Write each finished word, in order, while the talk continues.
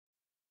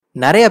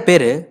நிறைய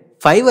பேர்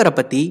ஃபைவரை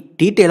பற்றி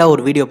டீட்டெயிலாக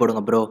ஒரு வீடியோ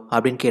போடுங்க ப்ரோ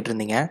அப்படின்னு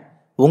கேட்டிருந்தீங்க.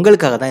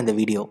 உங்களுக்காக தான் இந்த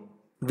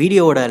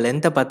வீடியோவோட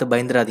லென்த்தை பார்த்து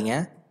பயந்துடாதீங்க.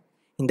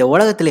 இந்த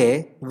உலகத்திலே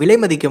விலை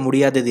மதிக்க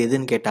முடியாதது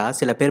எதுன்னு கேட்டால்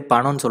சில பேர்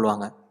பணம்னு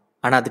சொல்லுவாங்க.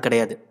 ஆனால் அது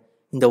கிடையாது.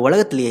 இந்த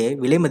உலகத்திலேயே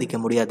விலை மதிக்க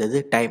முடியாதது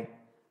டைம்.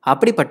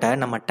 அப்படிப்பட்ட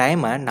நம்ம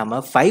டைமை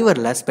நம்ம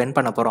ஃபைவரில் ஸ்பெண்ட்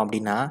பண்ண போகிறோம்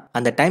அப்படின்னா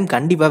அந்த டைம்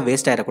கண்டிப்பாக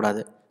வேஸ்ட்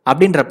ஆகிடக்கூடாது.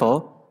 அப்படின்றப்போ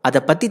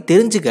அதை பற்றி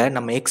தெரிஞ்சுக்க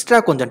நம்ம எக்ஸ்ட்ரா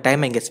கொஞ்சம்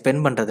டைமை இங்கே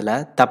ஸ்பெண்ட் பண்ணுறதுல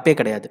தப்பே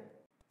கிடையாது.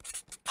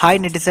 Hi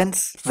netizens,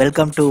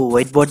 welcome to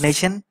ஒயிட்போர்ட்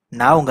nation.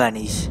 நான் உங்கள்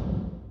அனீஷ்.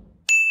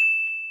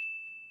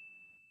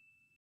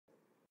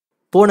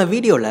 போன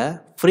வீடியோவில்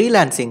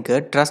ஃப்ரீலான்சிங்க்கு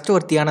ட்ரஸ்ட்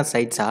ஒர்த்தியான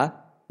சைட்ஸாக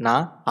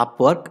நான்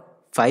அப்வொர்க்,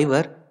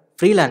 ஃபைவர்,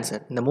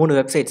 ஃப்ரீலான்சர் இந்த 3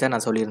 வெப்சைட்ஸை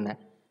நான் சொல்லியிருந்தேன்.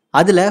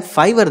 அதில்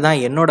ஃபைவர் தான்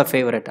என்னோட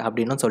ஃபேவரட்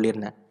அப்படின்னு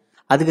சொல்லியிருந்தேன்.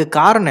 அதுக்கு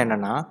காரணம்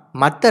என்னென்னா,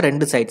 மற்ற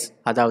 2 சைட்ஸ்,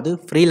 அதாவது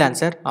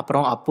ஃப்ரீலான்சர்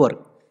அப்புறம்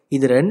அப்வொர்க்,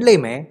 இது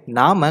ரெண்டுலேயுமே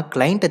நாம்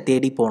கிளைண்ட்டை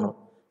தேடி போகணும்,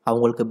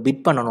 அவங்களுக்கு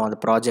பிட் பண்ணணும், அந்த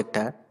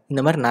ப்ராஜெக்டை,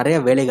 இந்த மாதிரி நிறைய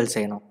வேலைகள்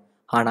செய்யணும்.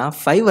 ஆனால்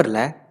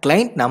ஃபைவரில்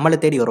கிளைண்ட் நம்மளை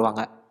தேடி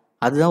வருவாங்க.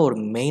 அதுதான் ஒரு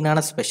மெயினான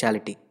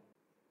ஸ்பெஷாலிட்டி.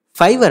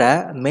 ஃபைவரை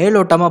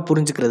மேலோட்டமாக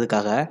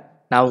புரிஞ்சுக்கிறதுக்காக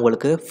நான்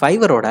உங்களுக்கு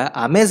ஃபைவரோட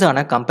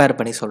அமேசானை கம்பேர்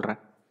பண்ணி சொல்கிறேன்.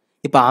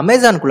 இப்போ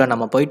அமேசானுக்குள்ளே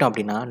நம்ம போயிட்டோம்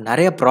அப்படின்னா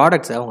நிறைய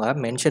ப்ராடக்ட்ஸை அவங்க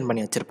மென்ஷன்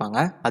பண்ணி வச்சுருப்பாங்க,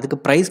 அதுக்கு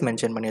ப்ரைஸ்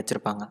மென்ஷன் பண்ணி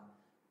வச்சுருப்பாங்க.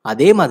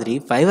 அதே மாதிரி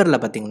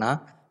ஃபைவரில் பார்த்திங்கன்னா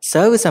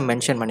சர்வீஸை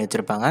மென்ஷன் பண்ணி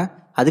வச்சுருப்பாங்க,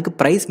 அதுக்கு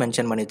ப்ரைஸ்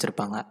மென்ஷன் பண்ணி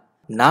வச்சுருப்பாங்க.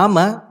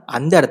 நாம்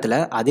அந்த இடத்துல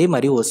அதே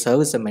மாதிரி ஒரு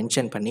சர்வீஸை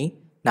மென்ஷன் பண்ணி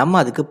நம்ம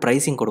அதுக்கு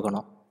ப்ரைஸிங்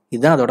கொடுக்கணும்.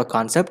 இதுதான் அதோட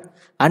கான்செப்ட்.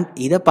 அண்ட்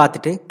இதை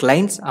பார்த்துட்டு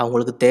கிளைண்ட்ஸ்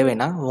அவங்களுக்கு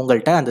தேவைன்னா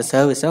உங்கள்கிட்ட அந்த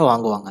சர்வீஸை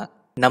வாங்குவாங்க.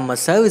 நம்ம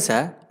சர்வீஸை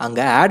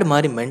அங்கே ஆட்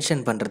மாதிரி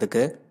மென்ஷன்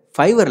பண்ணுறதுக்கு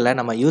ஃபைவரில்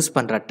நம்ம யூஸ்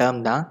பண்ணுற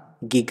டேர்ம் தான்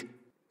கிக்.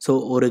 ஸோ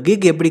ஒரு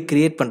கிக் எப்படி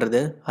க்ரியேட்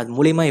பண்ணுறது, அது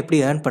மூலிமா எப்படி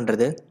ஏர்ன்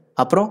பண்ணுறது,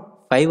 அப்புறம்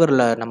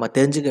ஃபைவரில் நம்ம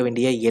தெரிஞ்சுக்க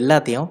வேண்டிய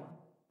எல்லாத்தையும்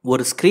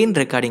ஒரு ஸ்க்ரீன்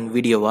ரெக்கார்டிங்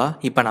வீடியோவாக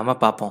இப்போ நம்ம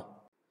பார்ப்போம்.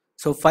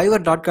 ஸோ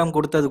fiverr.com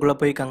கொடுத்ததுக்குள்ளே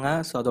போய்க்கோங்க.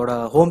 ஸோ அதோட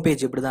ஹோம்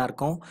பேஜ் இப்படி தான்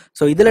இருக்கும்.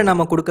 ஸோ இதில்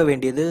நம்ம கொடுக்க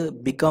வேண்டியது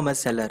பிகம் எ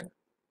செல்லர்.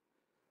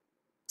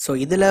 ஸோ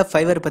இதில்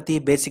ஃபைவர் பற்றி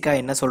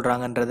பேசிக்காக என்ன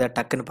சொல்கிறாங்கன்றதை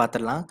டக்குன்னு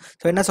பார்த்துடலாம்.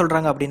 ஸோ என்ன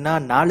சொல்கிறாங்க அப்படின்னா,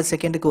 4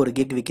 செகண்டுக்கு ஒரு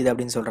கிக் விற்கிது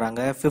அப்படின்னு சொல்கிறாங்க.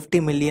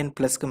 50 மில்லியன்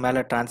ப்ளஸ்க்கு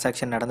மேலே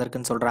டிரான்சாக்ஷன்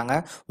நடந்திருக்குன்னு சொல்கிறாங்க.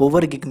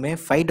 ஒவ்வொரு கிக்குமே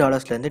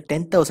 $5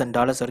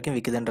 $10,000 வரைக்கும்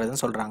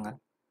விற்குதுன்றதுன்னு சொல்கிறாங்க.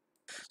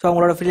 ஸோ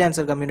அவங்களோட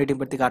ஃப்ரீலான்சர் கம்யூனிட்டி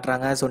பற்றி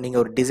காட்டுறாங்க. ஸோ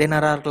நீங்கள் ஒரு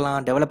டிசைனராக இருக்கலாம்,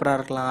 டெவலப்பராக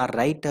இருக்கலாம்,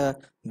 writer,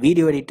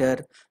 video editor,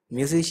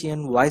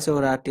 musician, voice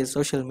over artist,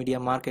 social media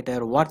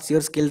marketer, what's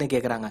your ஸ்கில்னு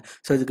கேட்குறாங்க.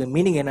 ஸோ இதுக்கு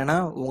மீனிங் என்னென்னா,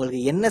 உங்களுக்கு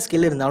என்ன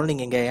ஸ்கில் இருந்தாலும்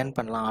நீங்கள் இங்கே ஏர்ன்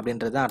பண்ணலாம்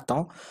அப்படின்றது தான்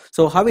அர்த்தம்.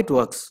 So how it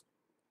works.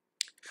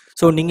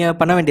 So நீங்கள்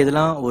பண்ண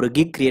வேண்டியதெல்லாம் ஒரு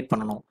கிக் க்ரியேட்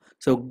பண்ணணும்.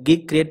 ஸோ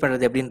கிக் க்ரியேட்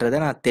பண்ணுறது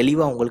எப்படின்றத நான்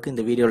தெளிவாக உங்களுக்கு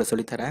இந்த வீடியோவில்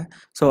சொல்லித்தரேன்.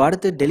 ஸோ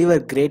அடுத்து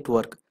டெலிவர் கிரேட்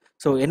ஒர்க்.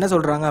 ஸோ என்ன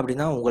சொல்கிறாங்க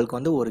அப்படின்னா, உங்களுக்கு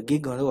வந்து ஒரு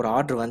கிக் வந்து ஒரு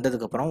ஆர்டர்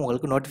வந்ததுக்கப்புறம்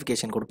உங்களுக்கு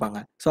நோட்டிஃபிகேஷன் கொடுப்பாங்க.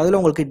 ஸோ அதில்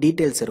உங்களுக்கு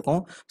டீட்டெயில்ஸ்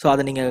இருக்கும். ஸோ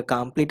அதை நீங்கள்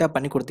கம்ப்ளீட்டாக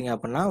பண்ணி கொடுத்தீங்க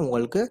அப்படின்னா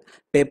உங்களுக்கு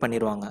பே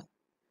பண்ணிடுவாங்க.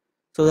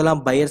 ஸோ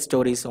இதெல்லாம் பையர்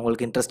ஸ்டோரிஸ்,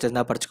 உங்களுக்கு இன்ட்ரெஸ்ட்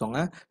இருந்தால் படிச்சுக்கோங்க.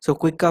 ஸோ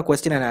குயிக்காக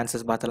கொஸ்டின் அண்ட்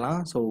ஆன்சர்ஸ் பார்த்துலாம்.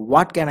 ஸோ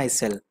வாட் கேன் ஐ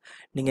செல்,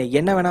 நீங்கள்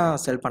என்ன வேணால்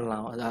செல்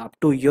பண்ணலாம், அது up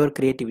to your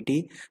creativity.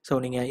 So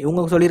நீங்கள்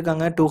இவங்க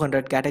சொல்லியிருக்காங்க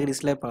 200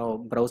 கேட்டகரிஸில் இப்போ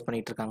ப்ரௌஸ்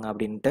பண்ணிகிட்டு இருக்காங்க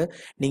அப்படின்ட்டு.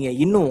 நீங்கள்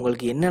இன்னும்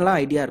உங்களுக்கு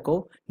என்னெல்லாம் ஐடியா இருக்கோ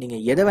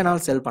நீங்கள் எதை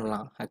வேணாலும் செல்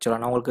பண்ணலாம்.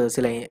 ஆக்சுவலாக நான் உங்களுக்கு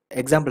சில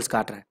எக்ஸாம்பிள்ஸ்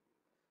காட்டுறேன்.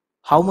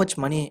 How much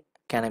money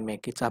can I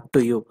make, it's up to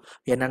you.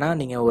 என்னென்னா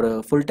நீங்கள் ஒரு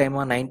ஃபுல்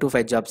டைமாக 9 to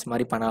 5 ஜாப்ஸ்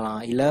மாதிரி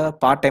பண்ணலாம், இல்லை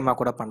பார்ட் டைமாக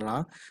கூட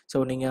பண்ணலாம்.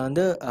 ஸோ நீங்கள்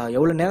வந்து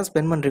எவ்வளோ நேரம்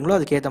ஸ்பெண்ட் பண்ணுறீங்களோ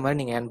அதுக்கேற்ற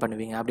மாதிரி நீங்கள் ஏர்ன்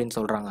பண்ணுவீங்க அப்படின்னு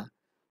சொல்கிறாங்க.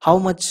 How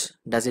much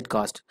does it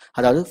cost,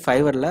 அதாவது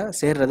ஃபைவரில்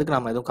சேர்றதுக்கு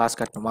நம்ம எதுவும் காசு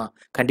கட்டணுமா?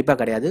 கண்டிப்பாக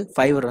கிடையாது.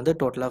 ஃபைவர் வந்து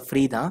டோட்டலாக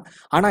ஃப்ரீ தான்.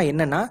 ஆனால்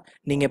என்னென்னா,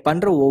 நீங்கள்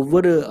பண்ணுற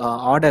ஒவ்வொரு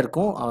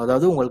ஆர்டருக்கும்,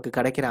 அதாவது உங்களுக்கு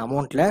கிடைக்கிற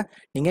அமௌண்ட்டில்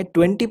நீங்கள்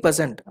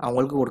 20%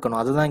 அவங்களுக்கு கொடுக்கணும்.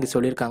 அதுதான் இங்கே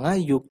சொல்லியிருக்காங்க.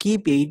 You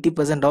keep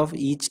 80% of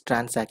each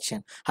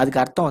transaction.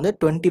 அதுக்கு அர்த்தம் வந்து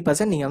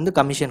 20% நீங்கள் வந்து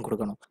கமிஷன்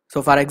கொடுக்கணும்.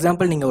 ஸோ ஃபார்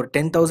எக்ஸாம்பிள் நீங்கள் ஒரு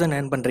 10,000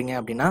 ஏர்ன் பண்ணுறீங்க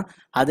அப்படின்னா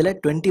அதில்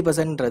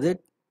 20%ன்றது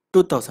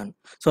 2,000.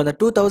 ஸோ அந்த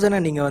 2,000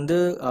 நீங்கள் வந்து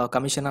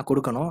கமிஷனாக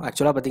கொடுக்கணும்.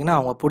 ஆக்சுவலாக பார்த்தீங்கன்னா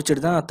அவங்க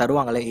பிடிச்சிட்டு தான்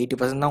தருவாங்களே,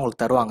 80% தான்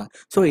உங்களுக்கு தருவாங்க.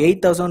 ஸோ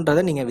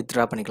 8,000ன்றதை நீங்கள்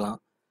வித்ட்ரா பண்ணிக்கலாம்.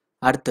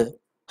 அடுத்து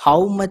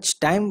how much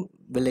time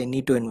will I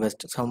need to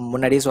invest. So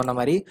முன்னாடியே சொன்ன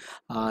மாதிரி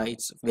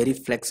இட்ஸ் வெரி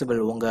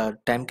ஃப்ளெக்சிபிள். உங்கள்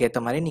டைம்க்கு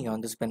ஏற்ற மாதிரி நீங்கள்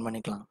வந்து ஸ்பெண்ட்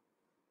பண்ணிக்கலாம்.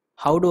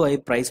 How to I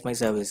price my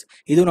service,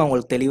 இதுவும் நான்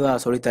உங்களுக்கு தெளிவாக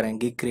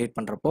சொல்லித்தரேன் கிக் க்ரியேட்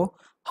பண்ணுறப்போ.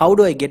 How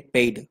to I get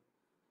paid,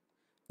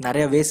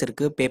 நிறைய வேஸ்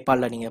இருக்குது.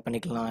 பேபாலில் நீங்கள்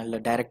பண்ணிக்கலாம், இல்லை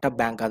டைரெக்டாக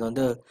பேங்க், அது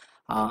வந்து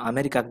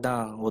அமெரிக்காவுக்கு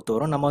தான் ஒத்து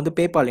வரும். நம்ம வந்து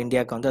பேபால்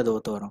இந்தியாவுக்கு வந்து அது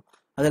ஒத்து வரும்.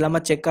 அது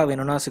இல்லாமல் செக்காக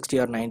வேணும்னா 60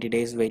 or 90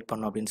 days வெயிட்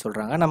பண்ணணும் அப்படின்னு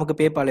சொல்கிறாங்க. நமக்கு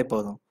பேபாலே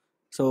போதும்.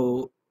 ஸோ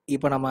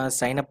இப்போ நம்ம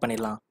சைன்அப்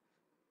பண்ணிடலாம்.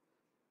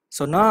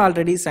 ஸோ நான்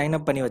ஆல்ரெடி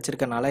சைன்அப் பண்ணி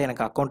வச்சுருக்கனால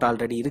எனக்கு அக்கௌண்ட்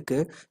ஆல்ரெடி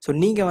இருக்குது. ஸோ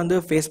நீங்கள் வந்து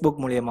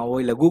ஃபேஸ்புக் மூலியமாகவோ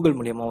இல்லை கூகுள்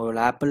மூலியமாகவோ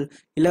இல்லை ஆப்பிள்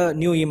இல்லை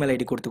நியூ இமெயில்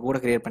ஐடி கொடுத்து கூட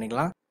க்ரியேட்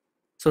பண்ணிக்கலாம்.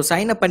 ஸோ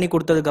சைன்அப் பண்ணி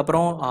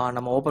கொடுத்ததுக்கப்புறம்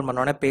நம்ம ஓப்பன்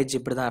பண்ணோன்னே பேஜ்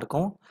இப்படி தான்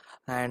இருக்கும்.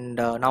 அண்ட்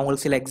நான்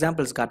உங்களுக்கு சில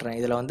எக்ஸாம்பிள்ஸ் காட்டுறேன்.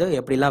 இதில் வந்து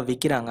எப்படிலாம்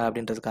விற்கிறாங்க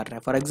அப்படின்றது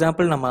காட்டுறேன். ஃபார்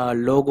எக்ஸாம்பிள் நம்ம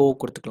லோகோ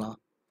கொடுத்துக்கலாம்.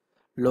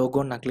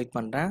 லோகோன்னு நான் கிளிக்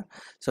பண்ணுறேன்.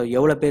 ஸோ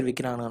எவ்வளோ பேர்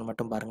விற்கிறாங்கன்னு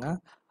மட்டும் பாருங்கள்.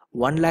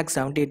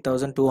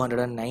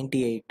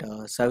 1,78,298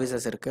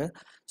 சர்வீசஸ் இருக்குது.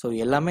 ஸோ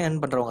எல்லாமே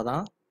ஏர்ன் பண்ணுறவங்க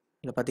தான்.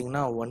 இதில்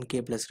பார்த்தீங்கன்னா 1K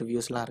 +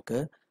 ரிவ்யூஸ்லாம்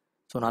இருக்குது.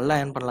 ஸோ நல்லா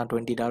ஏர்ன் பண்ணலாம்.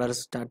 $20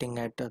 ஸ்டார்டிங்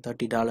அட்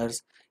 $30,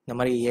 இந்த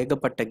மாதிரி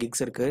ஏகப்பட்ட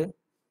கிக்ஸ் இருக்குது.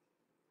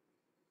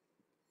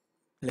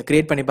 இல்லை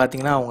க்ரியேட் பண்ணி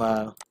பார்த்தீங்கன்னா அவங்க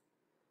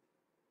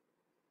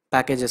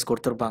பேக்கேஜஸ்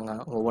கொடுத்துருப்பாங்க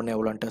ஒவ்வொன்றும்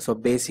எவ்வளோன்ட்டு. ஸோ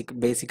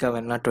பேசிக்காக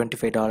வேணும்னா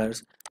 $25,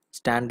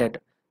 ஸ்டாண்டர்ட்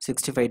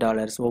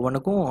 $65,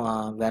 ஒவ்வொன்றுக்கும்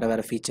வேறு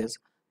வேறு ஃபீச்சர்ஸ்.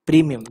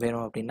 ப்ரீமியம்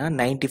வேணும் அப்படின்னா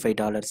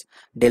 $95,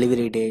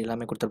 டெலிவரி டே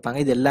எல்லாமே கொடுத்துருப்பாங்க.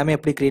 இது எல்லாமே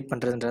எப்படி க்ரியேட்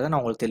பண்ணுறதுன்றதை நான்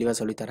உங்களுக்கு தெளிவாக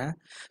சொல்லித்தரேன்.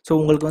 ஸோ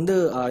உங்களுக்கு வந்து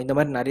இந்த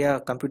மாதிரி நிறையா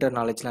கம்ப்யூட்டர்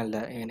நாலேஜ்லாம்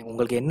இல்லை,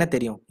 உங்களுக்கு என்ன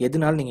தெரியும்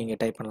எதுனாலும் நீங்கள் இங்கே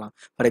டைப் பண்ணலாம்.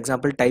 ஃபார்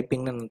எக்ஸாம்பிள்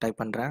டைப்பிங்னு நான்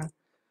டைப் பண்ணுறேன்,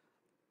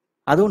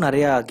 அதுவும்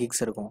நிறையா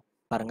கிக்ஸ் இருக்கும்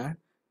பாருங்கள்.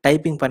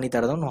 டைப்பிங் பண்ணி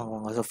தரதும்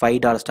வாங்குவாங்க. So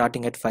 $5,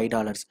 starting at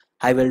 $5.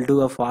 I will do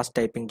a fast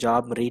typing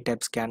job,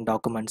 retype, scan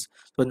documents.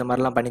 So இந்த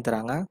மாதிரிலாம் பண்ணி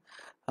தராங்க.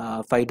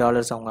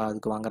 $5 அவங்க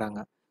அதுக்கு வாங்குறாங்க.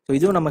 ஸோ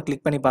இதுவும் நம்ம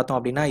கிளிக் பண்ணி பார்த்தோம்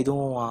அப்படின்னா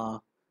இதுவும்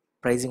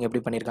ப்ரைஸிங்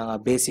எப்படி பண்ணியிருக்காங்க.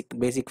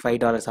 பேசிக்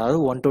 $5, அதாவது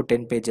 1 to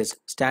 10 pages,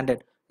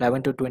 standard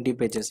 11 to 20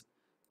 pages.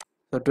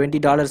 So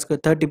 $20க்கு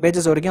 30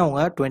 pages வரைக்கும்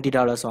அவங்க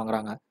 $20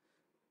 வாங்குறாங்க.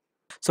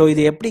 ஸோ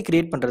இது எப்படி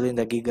கிரியேட் பண்ணுறது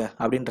இந்த கிகை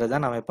அப்படின்றத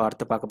நம்ம இப்போ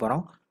அடுத்து பார்க்க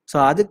போகிறோம். ஸோ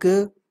அதுக்கு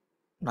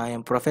நான்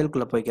என்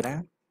ப்ரொஃபைல்குள்ளே போய்க்கிறேன்.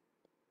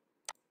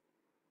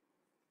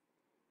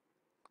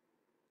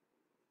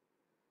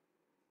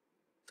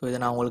 ஸோ இதை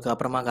நான் உங்களுக்கு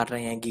அப்புறமா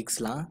காட்டுறேன் என்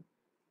கிக்ஸ்லாம்.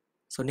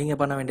 ஸோ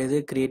நீங்கள் பண்ண வேண்டியது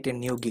கிரியேட் எ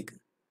நியூ கிக்.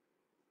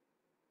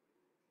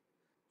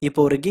 இப்போ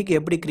ஒரு கிக்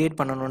எப்படி கிரியேட்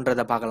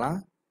பண்ணணுன்றதை பார்க்கலாம்.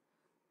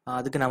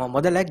 அதுக்கு நம்ம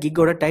முதல்ல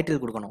கிக்கோட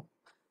டைட்டில் கொடுக்கணும்.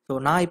 ஸோ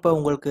நான் இப்போ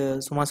உங்களுக்கு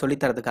சும்மா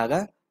சொல்லித்தரதுக்காக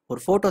ஒரு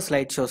ஃபோட்டோ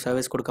ஸ்லைட் ஷோ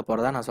சர்வீஸ் கொடுக்க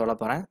போகிறதா நான் சொல்ல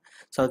போகிறேன்.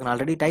 ஸோ அதுக்கு நான்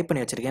ஆல்ரெடி டைப்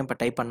பண்ணி வச்சுருக்கேன். இப்போ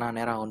டைப் பண்ணால்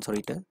நேரம் ஆகும்னு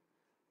சொல்லிட்டு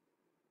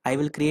I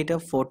will create a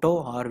photo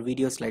R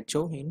video slide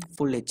show in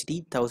full HD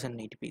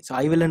 1080p. So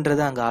I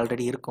வில்ன்றது அங்கே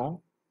ஆல்ரெடி இருக்கும்.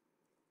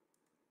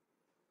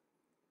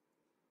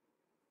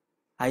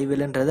 ஐ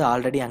வில்ன்றது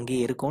ஆல்ரெடி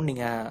அங்கேயே இருக்கும்.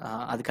 நீங்கள்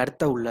அதுக்கு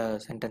அடுத்த உள்ள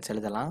சென்டென்ஸ்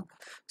எழுதலாம்.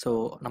 ஸோ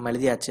நம்ம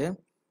எழுதியாச்சு.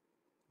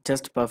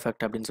 ஜஸ்ட்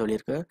பர்ஃபெக்ட் அப்படின்னு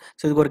சொல்லியிருக்கு.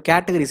 ஸோ இதுக்கு ஒரு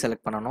கேட்டகரி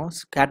செலக்ட் பண்ணணும்.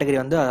 கேட்டகரி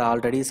வந்து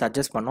ஆல்ரெடி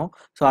சஜஸ்ட் பண்ணோம்.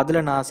 ஸோ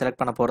அதில் நான்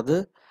செலக்ட் பண்ண போகிறது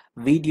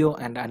வீடியோ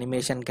அண்ட்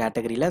அனிமேஷன்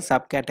கேட்டகரியில்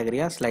சப்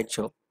கேட்டகரியாக ஸ்லைட்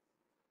ஷோ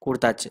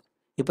கொடுத்தாச்சு.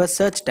 இப்போ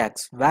சர்ச்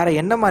டேக்ஸ் வேறு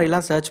என்ன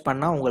மாதிரிலாம் சர்ச்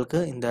பண்ணால் உங்களுக்கு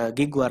இந்த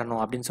கிக்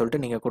வரணும் அப்படின்னு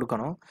சொல்லிட்டு நீங்கள்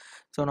கொடுக்கணும்.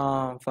 ஸோ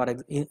நான்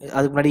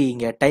அதுக்கு முன்னாடி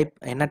இங்கே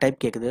என்ன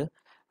டைப் கேட்குது,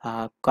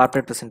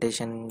 கார்ப்பரேட்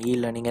ப்ரெசன்டேஷன்,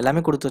 நீங்கள்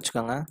எல்லாமே கொடுத்து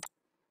வச்சுக்கோங்க.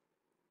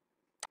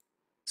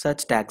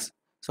 Search tax.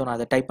 ஸோ நான்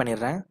அதை டைப்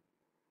பண்ணிடுறேன்.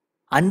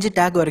 5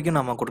 டேக் வரைக்கும்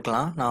நம்ம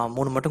கொடுக்கலாம். நான்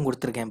 3 மட்டும்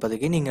கொடுத்துருக்கேன்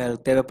இப்போதைக்கு. நீங்கள்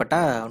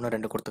தேவைப்பட்டால் இன்னும்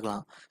 2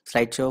 கொடுத்துக்கலாம்.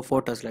 Slide show,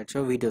 photo slide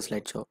show, video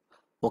slide show.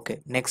 Okay,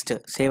 next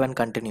save and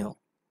continue.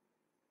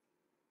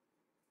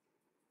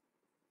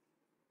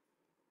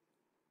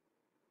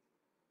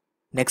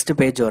 Next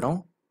page வரும்.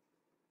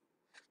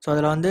 ஸோ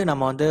அதில் வந்து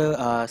நம்ம வந்து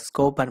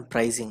ஸ்கோப் அண்ட்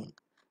ப்ரைஸிங்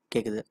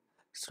கேட்குது.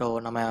 ஸோ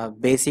நம்ம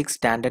பேசிக்,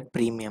 ஸ்டாண்டர்ட்,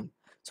 ப்ரீமியம்.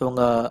 ஸோ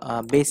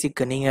உங்கள்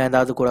பேசிக் நீங்கள்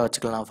ஏதாவது கூட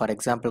வச்சுக்கலாம். ஃபார்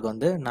எக்ஸாம்பிளுக்கு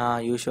வந்து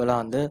நான்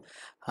யூஸ்வலாக வந்து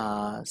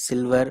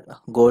சில்வர்,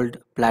 கோல்டு,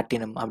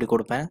 பிளாட்டினம் அப்படி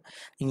கொடுப்பேன்.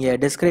 இங்கே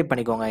டிஸ்கிரைப்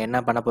பண்ணிக்கோங்க என்ன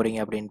பண்ண போகிறீங்க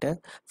அப்படின்ட்டு.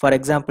 ஃபார்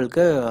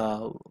எக்ஸாம்பிளுக்கு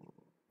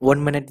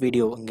 1 minute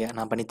வீடியோ இங்கே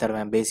நான் பண்ணி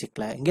தருவேன்.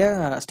 பேசிக்கில் இங்கே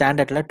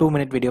ஸ்டாண்டர்டில் 2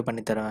 minute வீடியோ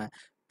பண்ணி தருவேன்.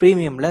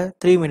 ப்ரீமியமில்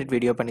 3 minute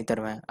வீடியோ பண்ணி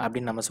தருவேன்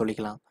அப்படின்னு நம்ம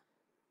சொல்லிக்கலாம்.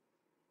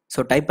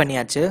 ஸோ டைப்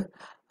பண்ணியாச்சு.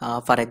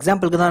 ஃபார்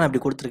எக்ஸாம்பிளுக்கு தான் நான்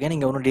இப்படி கொடுத்துருக்கேன்.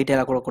 நீங்கள் ஒன்றும்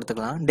டீட்டெயிலாக கூட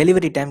கொடுத்துக்கலாம்.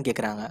 டெலிவரி டைம்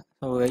கேட்குறாங்க.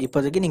 ஸோ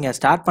இப்போதைக்கு நீங்கள்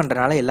ஸ்டார்ட்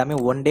பண்ணுறதுனால எல்லாமே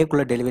 1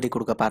 டேக்குள்ளே டெலிவரி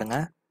கொடுக்க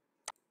பாருங்கள்.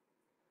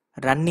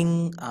 ரன்னிங்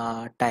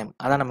டைம்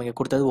அதான் நம்ம இங்கே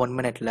கொடுத்தது 1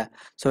 minute.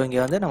 ஸோ இங்கே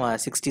வந்து நம்ம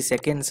 60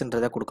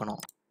 secondsன்றதை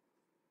கொடுக்கணும்.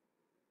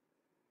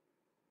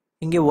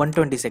 இங்கே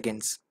 120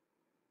 seconds,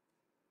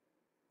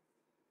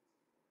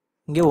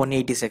 இங்கே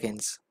 180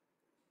 seconds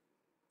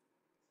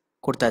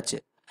கொடுத்தாச்சு.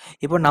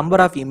 இப்போ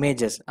நம்பர் ஆஃப்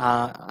இமேஜஸ்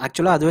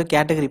ஆக்சுவலாக அதுவே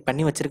கேட்டகரி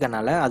பண்ணி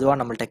வச்சிருக்கனால அதுவாக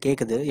நம்மள்ட்ட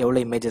கேட்குது எவ்வளோ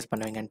இமேஜஸ்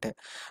பண்ணுவீங்கன்ட்டு.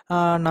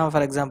 நான்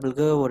ஃபார்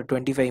எக்ஸாம்பிளுக்கு ஒரு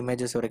 25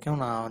 இமேஜஸ் வரைக்கும்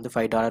நான் வந்து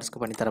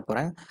 $5க்கு பண்ணி தர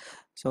போகிறேன்.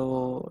 ஸோ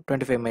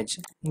 25 இமேஜ்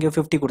இங்கே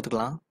 50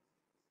 கொடுத்துக்கலாம்.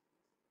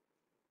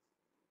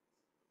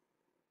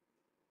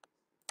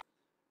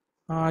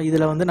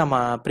 இதில் வந்து நம்ம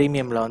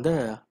ப்ரீமியமில் வந்து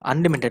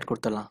அன்லிமிட்டெட்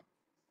கொடுத்துடலாம்.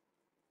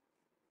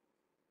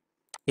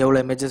 எவ்வளோ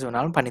இமேஜஸ்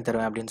வேணாலும் பண்ணி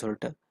தருவேன் அப்படின்னு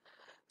சொல்லிட்டு.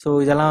 ஸோ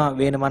இதெல்லாம்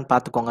வேணுமான்னு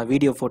பார்த்துக்கோங்க.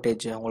 வீடியோ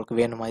ஃபோட்டேஜ் உங்களுக்கு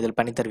வேணுமா, இதில்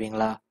பண்ணி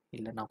தருவீங்களா?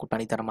 இல்லை நான்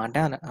பண்ணி தர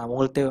மாட்டேன்.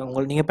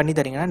 உங்களுக்கு நீங்கள் பண்ணி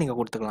தரீங்கன்னா நீங்கள்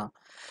கொடுத்துக்கலாம்.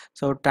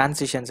 ஸோ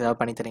டிரான்சிஷன்ஸ் ஏதாவது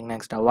பண்ணி தரீங்கன்னா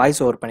எக்ஸ்ட்ரா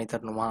வாய்ஸ் ஓவர் பண்ணி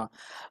தரணுமா,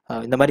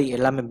 இந்த மாதிரி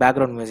எல்லாமே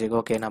பேக்ரவுண்ட் மியூசிக்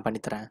ஓகே நான்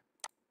பண்ணித்தரேன்.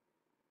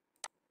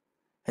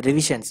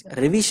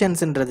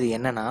 ரிவிஷன்ஸ்ன்றது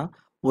என்னன்னா,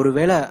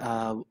 ஒருவேளை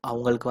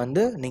அவங்களுக்கு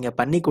வந்து நீங்கள்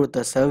பண்ணி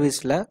கொடுத்த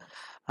சர்வீஸில்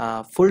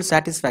ஃபுல்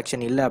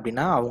சாட்டிஸ்ஃபேக்ஷன் இல்லை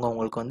அப்படின்னா அவங்க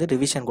உங்களுக்கு வந்து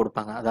ரிவிஷன்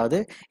கொடுப்பாங்க. அதாவது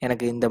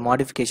எனக்கு இந்த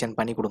மாடிஃபிகேஷன்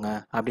பண்ணி கொடுங்க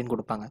அப்படின்னு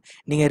கொடுப்பாங்க.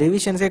 நீங்கள்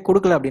ரிவிஷன்ஸே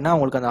கொடுக்கல அப்படின்னா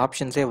உங்களுக்கு அந்த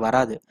ஆப்ஷன்ஸே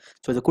வராது.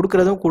 ஸோ இது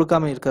கொடுக்குறதும்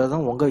கொடுக்காம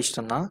இருக்கிறதும் உங்கள்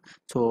இஷ்டம் தான்.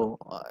 ஸோ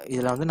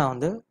இதில் வந்து நான்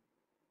வந்து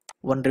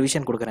 1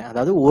 ரிவிஷன் கொடுக்குறேன்.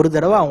 அதாவது ஒரு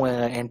தடவை அவங்க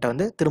என்கிட்ட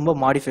வந்து திரும்ப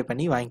மாடிஃபை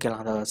பண்ணி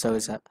வாங்கிக்கலாம் அந்த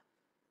சர்வீஸை.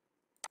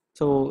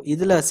 ஸோ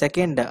இதில்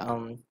செகண்ட்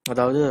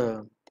அதாவது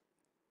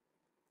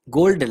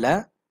கோல்டில்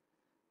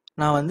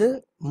நான் வந்து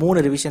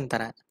 3 ரிவிஷன்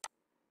தரேன்.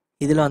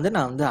 இதில் வந்து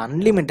நான் வந்து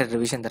அன்லிமிட்டட்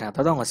ரிவிஷன் தரேன்.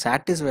 அதாவது அவங்க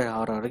சாட்டிஸ்ஃபை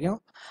ஆகிற வரைக்கும்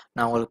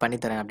நான் உங்களுக்கு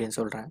பண்ணித்தரேன் அப்படின்னு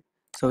சொல்கிறேன்.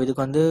 ஸோ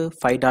இதுக்கு வந்து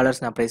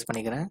 $5 நான் ப்ரைஸ்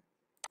பண்ணிக்கிறேன்.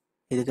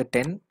 இதுக்கு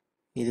 10,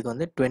 இதுக்கு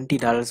வந்து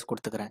 $20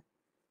 கொடுத்துக்கிறேன்.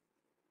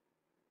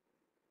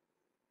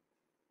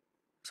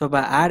 ஸோ இப்போ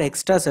ஆட்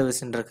எக்ஸ்ட்ரா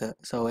சர்வீஸ்ன்னு இருக்குது.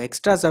 ஸோ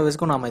எக்ஸ்ட்ரா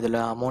சர்வீஸ்க்கும் நம்ம இதில்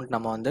அமௌண்ட்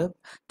நம்ம வந்து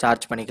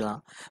சார்ஜ் பண்ணிக்கலாம்.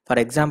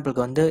 ஃபார்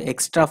எக்ஸாம்பிளுக்கு வந்து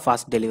எக்ஸ்ட்ரா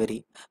ஃபாஸ்ட் டெலிவரி.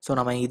 ஸோ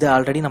நம்ம இது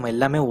ஆல்ரெடி நம்ம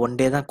எல்லாமே ஒன்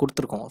டே தான்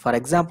கொடுத்துருக்கோம். ஃபார்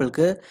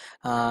எக்ஸாம்பிளுக்கு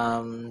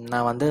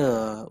நான் வந்து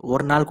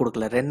ஒரு நாள்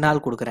கொடுக்கல, 2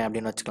 நாள் கொடுக்குறேன்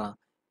அப்படின்னு வச்சுக்கலாம்.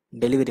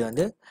 டெலிவரி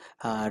வந்து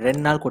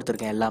 2 நாள்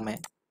கொடுத்துருக்கேன் எல்லாமே.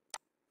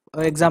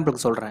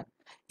 எக்ஸாம்பிளுக்கு சொல்கிறேன்.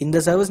 இந்த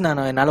சர்வீஸ்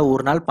என்னால்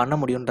ஒரு நாள் பண்ண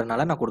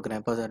முடியுன்றனால நான் கொடுக்குறேன்.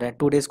 இப்போ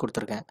 2 டேஸ்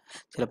கொடுத்துருக்கேன்.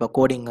 சில இப்போ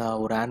கோடிங்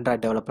ஒரு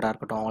ஆண்ட்ராய்ட் டெவலப்பராக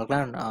இருக்கட்டும்,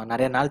 அவங்களுக்குலாம்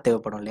நிறைய நாள்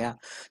தேவைப்படும் இல்லையா?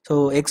 So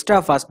extra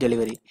fast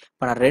delivery.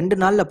 இப்போ நான் 2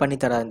 நாளில்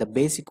பண்ணித்தரேன் இந்த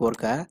பேசிக்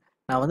ஒர்க்கை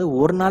நான் வந்து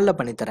ஒரு நாளில்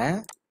பண்ணித்தரேன்,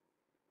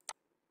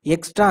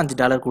 எக்ஸ்ட்ரா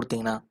 $5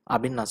 கொடுத்தீங்கன்னா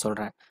அப்படின்னு நான்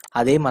சொல்கிறேன்.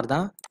 அதே மாதிரி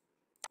தான்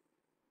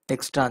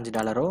எக்ஸ்ட்ரா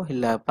 $5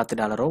 இல்லை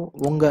 $10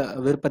 உங்கள்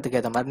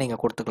விருப்பத்துக்கு ஏற்ற மாதிரி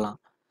நீங்கள் கொடுத்துக்கலாம்.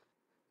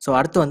 ஸோ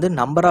அடுத்து வந்து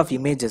நம்பர் ஆஃப்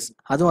இமேஜஸ்,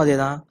 அதுவும் அதே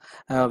தான்.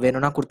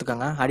 வேணும்னா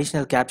கொடுத்துக்கோங்க.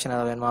 அடிஷ்னல் கேப்ஷன்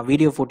ஏதாவது வேணுமா,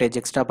 வீடியோ ஃபுட்டேஜ்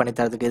எக்ஸ்ட்ரா பண்ணி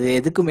தரதுக்கு, இது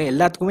எதுக்குமே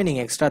எல்லாத்துக்குமே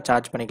நீங்கள் எக்ஸ்ட்ரா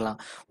சார்ஜ் பண்ணிக்கலாம்.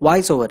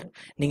 வாய்ஸ் ஓவர்,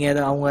 நீங்கள்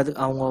எதை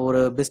அவங்க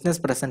ஒரு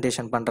பிஸ்னஸ்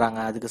ப்ரெசன்டேஷன் பண்ணுறாங்க,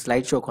 அதுக்கு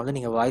ஸ்லைட் ஷோக்கு வந்து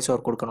நீங்கள் வாய்ஸ்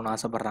ஓவர் கொடுக்கணும்னு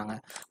ஆசைப்பட்றாங்க.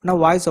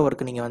 ஆனால் வாய்ஸ்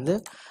ஓவருக்கு நீங்கள் வந்து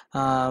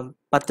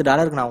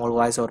 $10 நான்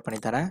உங்களுக்கு வாய்ஸ் ஓவர்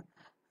பண்ணித்தரேன்,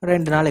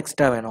 2 நாள்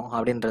எக்ஸ்ட்ரா வேணும்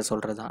அப்படின்றத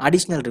சொல்கிறது தான்.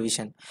 அடிஷ்னல்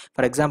ரிவிஷன்,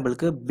 ஃபார்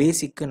எக்ஸாம்பிளுக்கு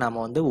பேசிக்கு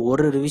நம்ம வந்து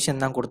ஒரு ரிவிஷன்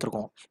தான்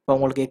கொடுத்துருக்கோம். இப்போ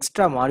உங்களுக்கு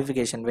எக்ஸ்ட்ரா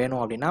மாடிஃபிகேஷன்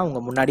வேணும் அப்படின்னா அவங்க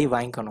முன்னாடி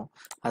வாங்கிக்கணும்.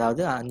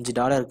 அதாவது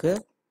 $5க்கு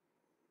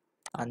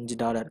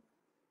 $5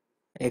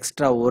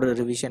 எக்ஸ்ட்ரா ஒரு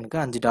ரிவிஷனுக்கு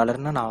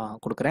 $5 நான்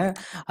கொடுக்குறேன்.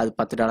 அது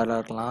 $10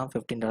 இருக்கலாம்,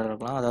 $15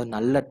 இருக்கலாம். அதாவது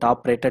நல்ல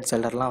டாப் ரேட்டட்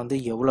செல்லர்லாம் வந்து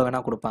எவ்வளோ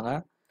வேணால் கொடுப்பாங்க.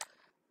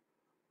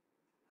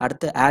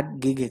 அடுத்து ஆட்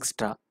கிக்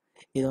எக்ஸ்ட்ரா.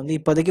 இது வந்து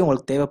இப்போதைக்கு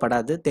உங்களுக்கு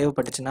தேவைப்படாது,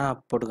 தேவைப்பட்டுச்சுன்னா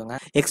போட்டுக்கோங்க.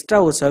 எக்ஸ்ட்ரா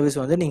ஒரு சர்வீஸ்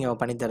வந்து நீங்கள்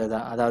பண்ணித்தரதா,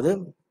 அதாவது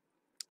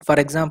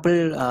ஃபார் எக்ஸாம்பிள்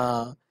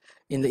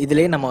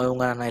இதுலேயே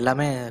இவங்க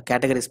எல்லாமே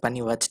கேட்டகரிஸ் பண்ணி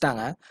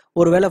வச்சுட்டாங்க.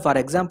 ஒருவேளை ஃபார்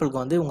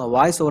எக்ஸாம்பிளுக்கு வந்து உங்கள்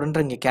வாய்ஸ்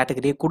ஓவர்ன்ற இங்கே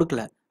கேட்டகரியே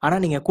கொடுக்கல,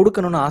 ஆனால் நீங்கள்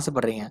கொடுக்கணும்னு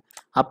ஆசைப்பட்றீங்க.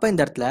 அப்போ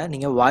இந்த இடத்துல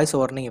நீங்கள் வாய்ஸ்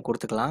ஓவர் நீங்கள்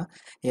கொடுத்துக்கலாம்.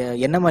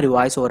 என்ன மாதிரி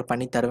வாய்ஸ் ஓவர்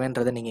பண்ணி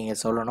தருவேன்றதை நீங்கள் இங்கே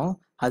சொல்லணும்.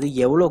 அது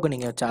எவ்வளோக்கு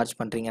நீங்கள் சார்ஜ்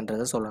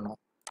பண்ணுறீங்கன்றதை சொல்லணும்.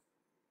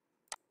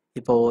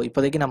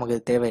 இப்போதைக்கு நமக்கு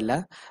தேவையில்லை,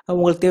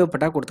 உங்களுக்கு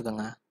தேவைப்பட்டால்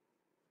கொடுத்துக்கோங்க.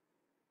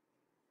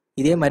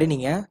 இதே மாதிரி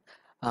நீங்கள்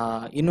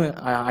இன்னும்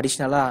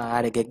அடிஷ்னலாக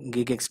ஆட்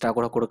கிக் எக்ஸ்ட்ரா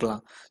கூட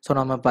கொடுக்கலாம். ஸோ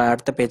நம்ம இப்போ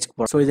அடுத்த பேஜ்க்கு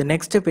போகிறோம். ஸோ இது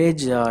next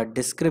page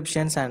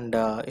descriptions and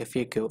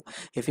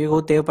FU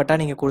தேவைப்பட்டால்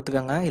நீங்கள்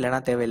கொடுத்துக்கோங்க, இல்லைனா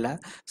தேவையில்லை.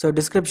 ஸோ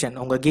டிஸ்கிரிப்ஷன்,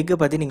 உங்கள் கிக்கை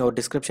பற்றி நீங்கள் ஒரு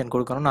டிஸ்கிரிப்ஷன்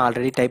கொடுக்கணும். நான்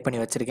ஆல்ரெடி டைப்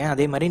பண்ணி வச்சுருக்கேன்.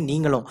 அதே மாதிரி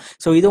நீங்களும்.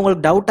 ஸோ இது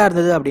உங்களுக்கு டவுட்டாக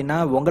இருந்தது அப்படின்னா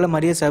உங்களை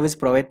மாதிரியே சர்வீஸ்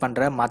ப்ரொவைட்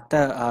பண்ணுற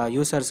மற்ற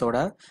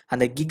யூசர்ஸோட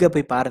அந்த கிக்கை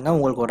போய் பாருங்கள்,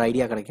 உங்களுக்கு ஒரு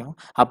ஐடியா கிடைக்கும்.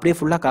 அப்படியே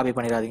ஃபுல்லாக காப்பி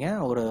பண்ணிடாதீங்க,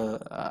 ஒரு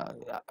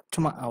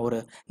சும்மா ஒரு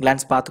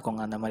கிளான்ஸ்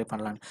பார்த்துக்கோங்க அந்த மாதிரி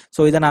பண்ணலான்னு.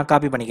 ஸோ இதை நான்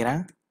காப்பி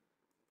பண்ணிக்கிறேன்.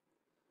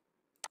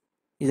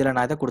 இதில்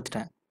நான் இதை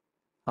கொடுத்துட்டேன்,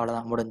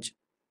 அவ்வளோதான், முடிஞ்சு.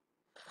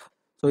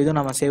 ஸோ இதுவும்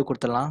நம்ம சேவ்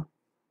கொடுத்துடலாம்.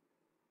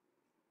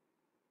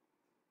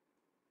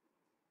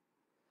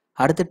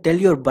 அடுத்து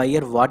tell your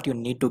pier what you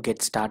need to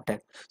get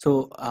started. So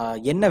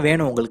என்ன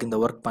வேணும் உங்களுக்கு இந்த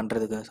ஒர்க்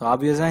பண்ணுறதுக்கு. ஸோ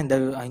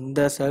ஆப்வியஸாக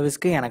இந்த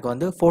சர்வீஸ்க்கு எனக்கு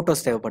வந்து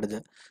ஃபோட்டோஸ்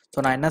தேவைப்படுது. ஸோ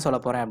நான் என்ன சொல்ல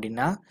போகிறேன்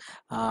அப்படின்னா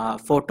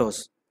ஃபோட்டோஸ்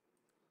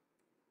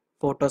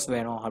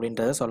வேணும்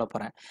அப்படின்றத சொல்ல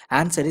போகிறேன்.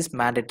 Answer is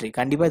mandatory.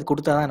 கண்டிப்பாக இது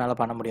கொடுத்தா தான்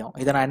என்னால் பண்ண முடியும்.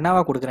 இதை நான்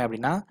என்னவா கொடுக்குறேன்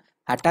அப்படின்னா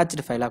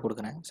அட்டாச்சு ஃபைலாக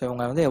கொடுக்குறேன். ஸோ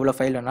இவங்க வந்து எவ்வளோ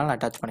ஃபைல் வேணாலும்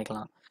அட்டாச்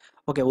பண்ணிக்கலாம்.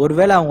 ஓகே,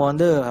 ஒருவேளை அவங்க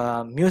வந்து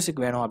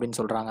மியூசிக் வேணும் அப்படின்னு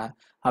சொல்கிறாங்க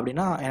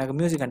அப்படின்னா எனக்கு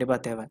மியூசிக் கண்டிப்பாக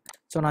தேவை.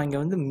 ஸோ நான் இங்கே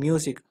வந்து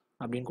மியூசிக்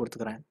அப்படின்னு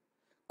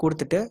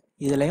கொடுத்துட்டு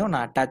இதுலேயும்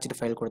நான் அட்டாச்சு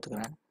ஃபைல்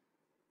கொடுத்துக்கிறேன்.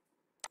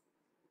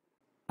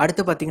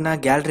 அடுத்து பார்த்தீங்கன்னா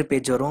கேலரி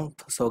பேஜ் வரும்.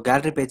 ஸோ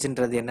கேலரி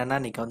பேஜ்ன்றது என்னென்னா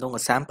நீங்கள் வந்து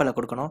உங்கள் சாம்பிளை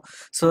கொடுக்கணும்.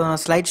 ஸோ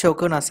ஸ்லைட்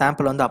ஷோக்கு நான்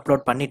சாம்பிள் வந்து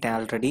அப்லோட் பண்ணிட்டேன்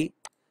ஆல்ரெடி.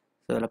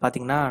 ஸோ இதில்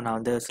பார்த்தீங்கன்னா நான்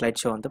வந்து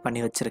ஸ்லைட் ஷோ வந்து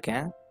பண்ணி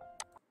வச்சுருக்கேன்.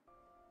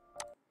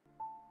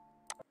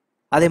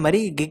 அதே மாதிரி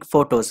கிக்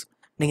ஃபோட்டோஸ்,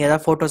 நீங்கள்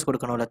ஏதாவது ஃபோட்டோஸ்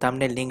கொடுக்கணும், இல்லை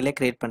தம்ப்நெயில் நீங்களே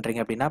க்ரியேட்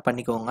பண்ணுறீங்க அப்படின்னா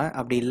பண்ணிக்கோங்க.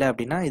 அப்படி இல்லை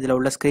அப்படின்னா இதில்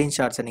உள்ள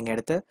ஸ்க்ரீன்ஷாட்ஸை நீங்கள்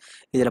எடுத்து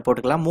இதில்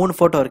போட்டுக்கலாம். 3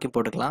 ஃபோட்டோ வரைக்கும்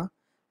போட்டுக்கலாம்.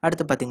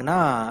 அடுத்து பார்த்தீங்கன்னா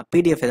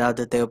பிடிஎஃப்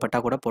ஏதாவது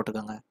தேவைப்பட்டால் கூட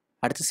போட்டுக்கோங்க.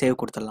 அடுத்து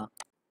சேவ் கொடுத்துடலாம்,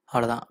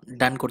 அவ்வளோதான்,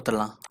 டன்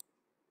கொடுத்துடலாம்.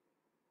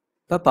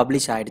 இப்போ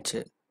பப்ளிஷ்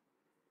ஆகிடுச்சு.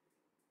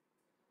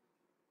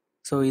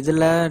 ஸோ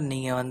இதில்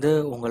நீங்கள் வந்து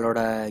உங்களோட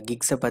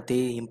கிக்ஸை பற்றி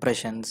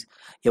இம்ப்ரெஷன்ஸ்,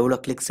 எவ்வளோ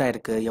கிளிக்ஸ்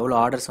ஆகிருக்கு, எவ்வளோ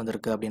ஆர்டர்ஸ்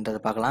வந்திருக்கு அப்படின்றத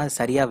பார்க்கலாம்.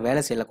 சரியாக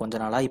வேலை செய்யலை கொஞ்ச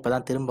நாளாக, இப்போ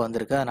தான் திரும்ப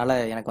வந்திருக்கு. அதனால்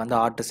எனக்கு வந்து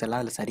ஆர்டர்ஸ்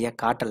எல்லாம் அதில் சரியாக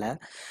காட்டலை.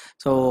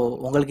 ஸோ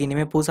உங்களுக்கு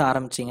இனிமேல் புதுசாக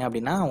ஆரம்பிச்சிங்க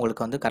அப்படின்னா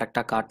உங்களுக்கு வந்து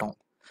கரெக்டாக காட்டும்.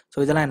 ஸோ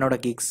இதெல்லாம் என்னோட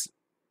கிக்ஸ்.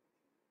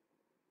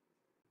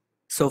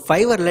 ஸோ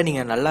ஃபைவரில்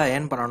நீங்கள் நல்லா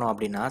ஏர்ன் பண்ணணும்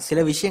அப்படின்னா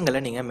சில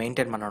விஷயங்களை நீங்கள்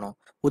மெயின்டைன் பண்ணணும்.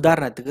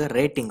 உதாரணத்துக்கு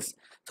ரேட்டிங்ஸ்.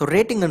 ஸோ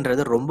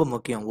ரேட்டிங்ன்றது ரொம்ப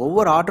முக்கியம்.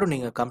 ஒவ்வொரு ஆர்டரும்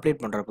நீங்கள் கம்ப்ளீட்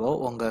பண்ணுறப்போ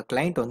உங்கள்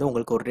கிளைண்ட் வந்து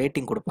உங்களுக்கு ஒரு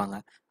ரேட்டிங் கொடுப்பாங்க.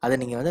 அதை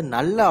நீங்கள் வந்து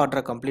நல்ல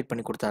ஆர்டரை கம்ப்ளீட்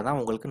பண்ணி கொடுத்தா தான்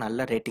உங்களுக்கு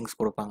நல்ல ரேட்டிங்ஸ்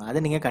கொடுப்பாங்க.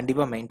 அதை நீங்கள்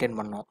கண்டிப்பாக மெயின்டைன்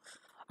பண்ணணும்.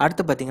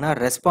 அடுத்து பார்த்தீங்கன்னா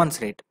ரெஸ்பான்ஸ்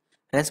ரேட்.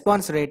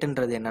 ரெஸ்பான்ஸ்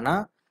ரேட்டுன்றது என்னென்னா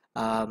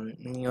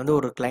நீங்கள் வந்து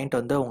ஒரு கிளைண்ட்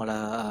வந்து உங்களை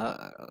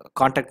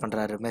காண்டாக்ட்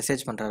பண்ணுறாரு,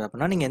 மெசேஜ் பண்ணுறாரு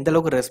அப்படின்னா நீங்கள் எந்த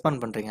அளவுக்கு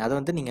ரெஸ்பாண்ட் பண்ணுறீங்க, அதை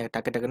வந்து நீங்கள்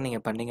டக்கு டக்குன்னு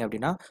நீங்கள் பண்ணீங்க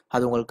அப்படின்னா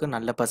அது உங்களுக்கு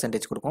நல்ல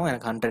பர்சன்டேஜ் கொடுக்கும்.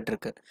 எனக்கு 100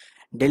 இருக்குது.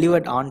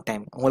 டெலிவர்ட் ஆன்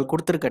டைம், உங்களுக்கு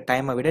கொடுத்துருக்க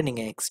டைமை விட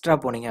நீங்கள் எக்ஸ்ட்ரா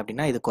போனீங்க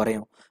அப்படின்னா இது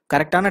குறையும்.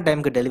 கரெக்டான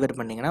டைமுக்கு டெலிவர்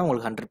பண்ணிங்கன்னா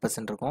உங்களுக்கு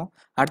 100% இருக்கும்.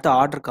 அடுத்து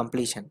ஆர்டர்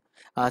கம்ப்ளீஷன்.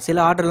 சில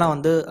ஆர்டர்லாம்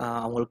வந்து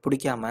அவங்களுக்கு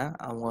பிடிக்காம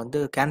அவங்க வந்து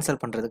கேன்சல்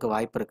பண்ணுறதுக்கு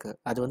வாய்ப்பு இருக்குது.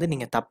 அது வந்து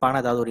நீங்கள்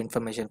தப்பான ஏதாவது ஒரு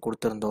இன்ஃபர்மேஷன்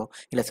கொடுத்துருந்தோ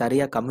இல்லை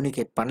சரியாக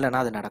கம்யூனிகேட் பண்ணலன்னா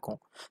அது நடக்கும்.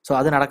 ஸோ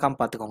அது நடக்காமல்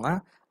பார்த்துக்கோங்க.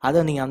 அதை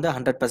நீங்கள் வந்து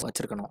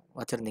 100%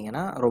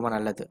 வச்சுருந்தீங்கன்னா ரொம்ப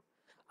நல்லது.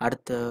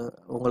 அடுத்து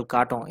உங்களுக்கு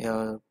காட்டும்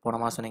போன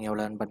மாதம் நீங்கள்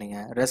எவ்வளோ earn பண்ணீங்க.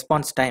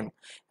 ரெஸ்பான்ஸ் டைம்,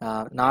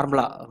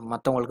 நார்மலாக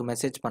மற்றவங்களுக்கு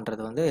மெசேஜ்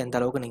பண்ணுறது வந்து எந்த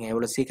அளவுக்கு நீங்கள்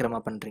எவ்வளோ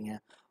சீக்கிரமாக பண்ணுறீங்க.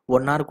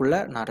 1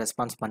 ஹவருக்குள்ளே நான்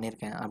ரெஸ்பான்ஸ்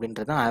பண்ணியிருக்கேன்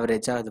அப்படின்றது தான்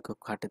ஆவரேஜாக இதுக்கு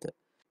காட்டுது.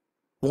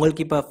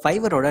 உங்களுக்கு இப்போ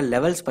ஃபைவரோட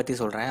லெவல்ஸ் பற்றி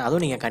சொல்கிறேன்,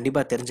 அதுவும் நீங்கள்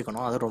கண்டிப்பாக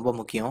தெரிஞ்சுக்கணும், அது ரொம்ப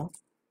முக்கியம்.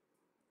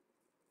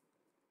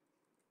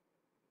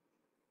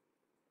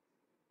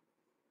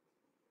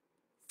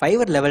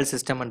 ஃபைவர் லெவல்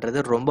சிஸ்டம்ன்றது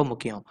ரொம்ப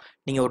முக்கியம்.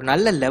 நீங்கள் ஒரு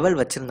நல்ல லெவல்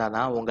வச்சுருந்தா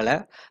தான்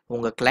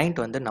உங்கள்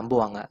கிளைண்ட் வந்து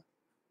நம்புவாங்க.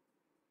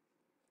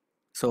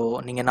 ஸோ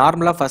நீங்கள்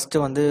நார்மலாக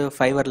ஃபஸ்ட்டு வந்து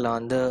ஃபைவரில்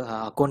வந்து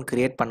அக்கௌண்ட்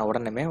க்ரியேட் பண்ண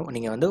உடனே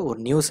நீங்கள் வந்து ஒரு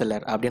நியூ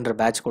செல்லர் அப்படின்ற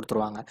பேட்ச்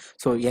கொடுத்துருவாங்க.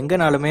 ஸோ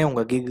எங்கேனாலுமே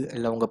உங்கள் கிக்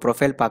இல்லை உங்கள்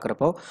ப்ரொஃபைல்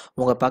பார்க்குறப்போ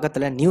உங்கள்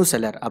பக்கத்தில் நியூ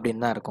செல்லர்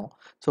அப்படின்னு தான் இருக்கும்.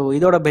 ஸோ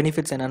இதோட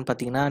பெனிஃபிட்ஸ் என்னென்னு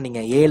பார்த்தீங்கன்னா,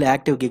 நீங்கள் 7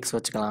 ஆக்டிவ் கிக்ஸ்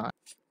வச்சுக்கலாம்.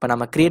 இப்போ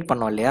நம்ம க்ரியேட்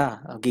பண்ணோம் இல்லையா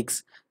கிக்ஸ்,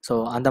 ஸோ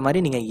அந்த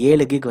மாதிரி நீங்கள்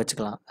 7 கிக்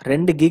வச்சுக்கலாம்.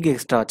 2 கிக்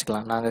எக்ஸ்ட்ரா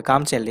வச்சுக்கலாம். நாங்கள்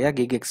காமிச்சேன் இல்லையா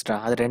கிக் எக்ஸ்ட்ரா,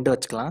 அது 2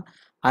 வச்சுக்கலாம்.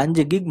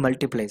 5 கிக்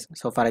மல்டிப்ளைஸ்.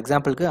 ஸோ ஃபார்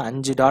எக்ஸாம்பிளுக்கு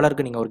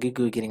 $5 நீங்கள் ஒரு கிக்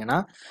விற்கிறீங்கன்னா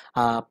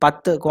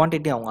 10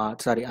 குவான்டிட்டி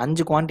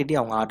 5 குவான்டிட்டி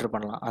அவங்க ஆர்டர்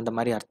பண்ணலாம், அந்த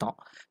மாதிரி அர்த்தம்.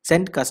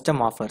 Send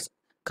custom offers.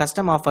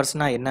 கஸ்டம்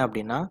ஆஃபர்ஸ்னால் என்ன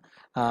அப்படின்னா,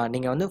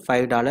 நீங்கள் வந்து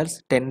 $5,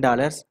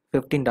 $10,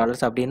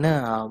 $15 அப்படின்னு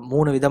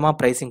 3 விதமாக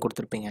ப்ரைஸிங்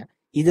கொடுத்துருப்பீங்க.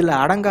 இதில்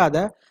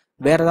அடங்காத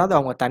வேறு ஏதாவது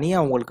அவங்க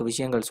தனியாக உங்களுக்கு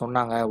விஷயங்கள்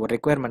சொன்னாங்க, ஒரு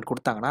ரெக்குயர்மெண்ட்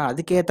கொடுத்தாங்கன்னா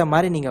அதுக்கேற்ற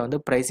மாதிரி நீங்கள் வந்து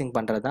ப்ரைஸிங்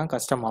பண்ணுறது தான்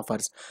கஸ்டம்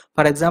ஆஃபர்ஸ்.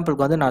 ஃபார்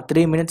எக்ஸாம்பிளுக்கு வந்து நான்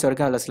 3 மினிட்ஸ்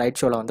வரைக்கும் அதில் ஸ்லைட்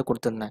ஷோவில் வந்து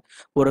கொடுத்துருந்தேன்.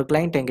 ஒரு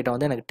கிளைண்ட் என்கிட்ட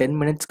வந்து எனக்கு 10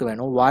 மினிட்ஸ்க்கு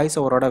வேணும், வாய்ஸ்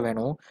ஓவரோட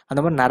வேணும்,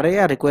 அந்த மாதிரி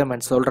நிறையா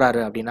ரெக்குயர்மெண்ட்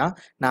சொல்கிறாரு அப்படின்னா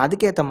நான்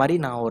அதுக்கேற்ற மாதிரி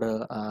நான் ஒரு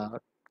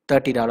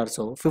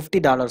 $30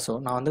 $50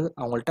 நான் வந்து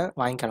அவங்கள்ட்ட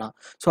வாங்கிக்கலாம்.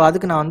 ஸோ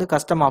அதுக்கு நான் வந்து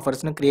கஸ்டம்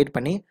ஆஃபர்ஸ்னு க்ரியேட்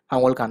பண்ணி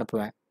அவங்களுக்கு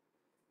அனுப்புவேன்.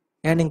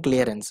 Earning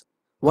clearance.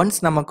 ஒன்ஸ்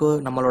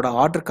நம்மளோட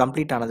ஆர்டர்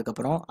கம்ப்ளீட்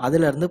ஆனதுக்கப்புறம்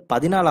அதுலேருந்து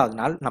 14வது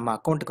நாள் நம்ம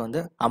அக்கௌண்ட்டுக்கு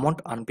வந்து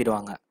அமௌண்ட்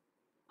அனுப்பிடுவாங்க.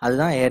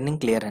 அதுதான் ஏர்னிங்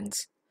கிளியரன்ஸ்.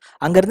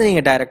 அங்கேருந்து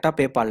நீங்கள் டைரெக்டாக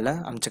பேபாலில்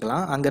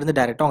அனுப்பிச்சிக்கலாம், அங்கேருந்து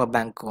டைரெக்டாக உங்கள்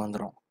பேங்க்கு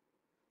வந்துடும்.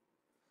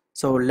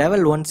 ஸோ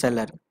லெவல் 1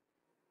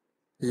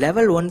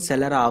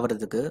 செல்லர்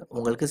ஆகிறதுக்கு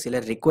உங்களுக்கு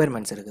சில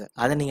ரிக்குயர்மெண்ட்ஸ் இருக்குது.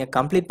 அதை நீங்கள்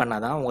கம்ப்ளீட்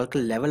பண்ணால் தான் உங்களுக்கு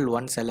லெவல்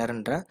 1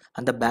 செல்லர்ன்ற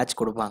அந்த பேட்ச்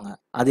கொடுப்பாங்க.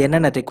 அது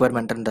என்னென்ன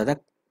ரிக்குயர்மெண்ட்ன்றதை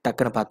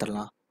டக்குன்னு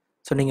பார்த்துடலாம்.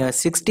 ஸோ நீங்கள்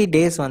 60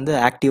 டேஸ் வந்து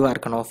ஆக்டிவாக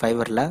இருக்கணும்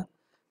ஃபைவரில்.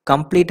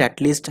 கம்ப்ளீட்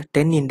அட்லீஸ்ட்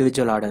 10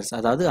 இண்டிவிஜுவல் ஆர்டர்ஸ்,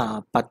 அதாவது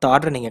 10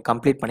 ஆர்டர் நீங்கள்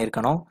கம்ப்ளீட்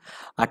பண்ணியிருக்கணும்.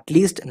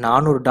 அட்லீஸ்ட்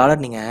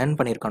 $400 நீங்கள் ஏர்ன்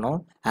பண்ணியிருக்கணும்.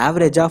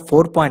 ஆவரேஜாக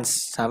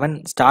 4.7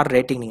 ஸ்டார்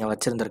ரேட்டிங் நீங்கள்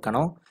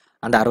வச்சுருந்துருக்கணும்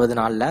அந்த 60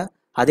 நாளில்.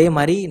 அதே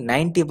மாதிரி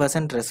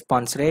 90%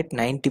 ரெஸ்பான்ஸ் ரேட்,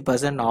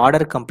 90%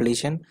 ஆர்டர்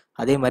கம்ப்ளீஷன்,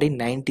 அதே மாதிரி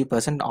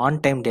 90%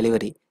 ஆன் டைம்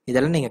டெலிவரி,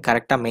 இதெல்லாம் நீங்கள்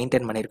கரெக்டாக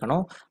மெயின்டைன்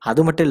பண்ணியிருக்கணும்.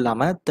 அது மட்டும்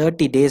இல்லாமல்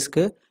 30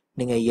 டேஸ்க்கு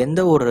நீங்கள்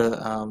எந்த ஒரு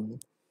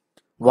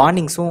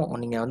வார்னிங்ஸும்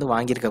நீங்கள் வந்து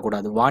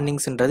வாங்கியிருக்கக்கூடாது.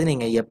 வார்னிங்ஸ்ன்றது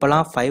நீங்கள்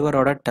எப்போல்லாம்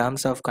ஃபைவரோட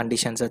டேர்ம்ஸ் ஆஃப்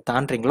கண்டிஷன்ஸை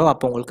தாண்டுறீங்களோ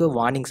அப்போ உங்களுக்கு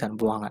வார்னிங்ஸ்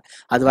அனுப்புவாங்க,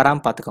 அது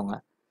வராமல் பார்த்துக்கோங்க.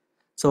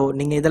 ஸோ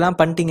நீங்கள் இதெல்லாம்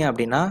பண்ணிட்டீங்க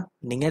அப்படின்னா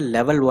நீங்கள்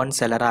லெவல் 1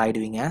 செல்லராக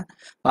ஆகிடுவீங்க.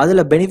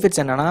 அதில்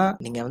பெனிஃபிட்ஸ் என்னென்னா,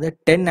 நீங்கள் வந்து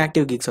 10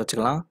 ஆக்டிவ் கிக்ஸ்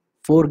வச்சுக்கலாம்,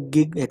 4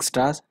 kick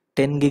extras,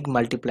 10 kick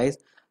multiplies,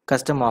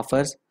 custom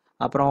offers,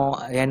 அப்புறம்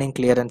ஏர்னிங்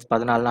கிளியரன்ஸ்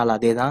 14 நாள்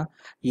அதே தான்.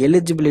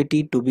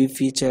 Eligibility to be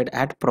featured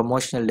at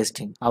promotional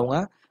listing. அவங்க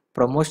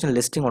ப்ரொமோஷனல்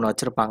லிஸ்டிங் ஒன்று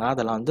வச்சுருப்பாங்க,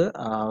 அதெல்லாம் வந்து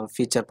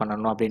ஃபீச்சர்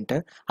பண்ணணும் அப்படின்ட்டு,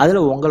 அதில்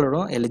உங்களோட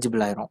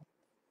எலிஜிபிள் ஆயிரும்.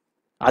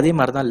 அதே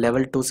மாதிரி தான்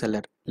லெவல் 2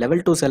 செல்லர்.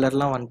 லெவல் 2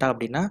 செல்லர்லாம் வந்துட்டா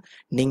அப்படின்னா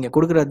நீங்கள்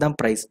கொடுக்குறது தான்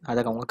ப்ரைஸ், அதை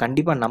அவங்க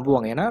கண்டிப்பாக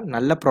நம்புவாங்க. ஏன்னா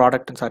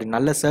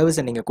நல்ல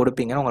சர்வீஸை நீங்கள்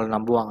கொடுப்பீங்கன்னு உங்களை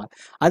நம்புவாங்க.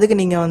 அதுக்கு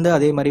நீங்கள் வந்து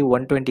அதே மாதிரி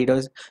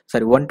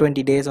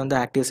 120 டேஸ் வந்து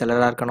ஆக்டிவ்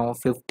செல்லராக இருக்கணும்,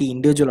 50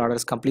 இண்டிவிஜுவல்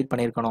ஆர்டர்ஸ் கம்ப்ளீட்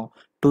பண்ணியிருக்கணும்,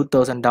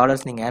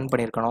 $2000 நீங்கள் ஏர்ன்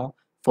பண்ணியிருக்கணும்,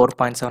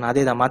 4.7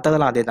 அதே தான்,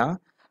 மற்றதெல்லாம் அதே தான்.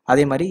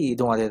 அதே மாதிரி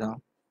இதுவும் அதே தான்.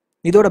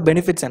 இதோட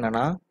பெனிஃபிட்ஸ்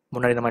என்னென்னா,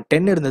 முன்னாடி நம்ம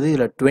 10 இருந்தது,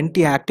 இதில்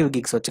 20 ஆக்டிவ்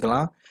கிக்ஸ்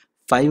வச்சுக்கலாம்,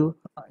 5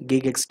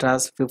 கிக்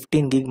எக்ஸ்ட்ராஸ்,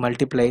 15 கிக்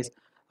மல்டிப்ளைஸ்.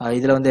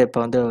 இதில் வந்து இப்போ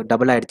வந்து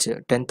டபுள் ஆகிடுச்சு,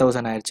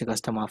 10,000 ஆயிடுச்சு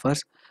custom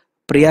offers.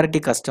 Priority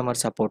customer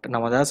support,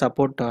 நம்ம ஏதாவது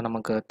சப்போர்ட்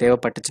நமக்கு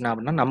தேவைப்பட்டுச்சுன்னா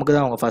அப்படின்னா நமக்கு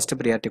தான் அவங்க ஃபஸ்ட்டு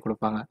ப்ரியாரிட்டி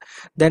கொடுப்பாங்க.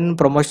 தென்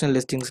ப்ரொமோஷனல்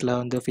லிஸ்டிங்ஸில்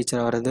வந்து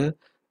ஃபீச்சர் வருது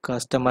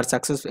customer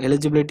success,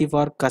 eligibility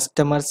for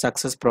customer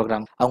success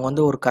program. அவங்க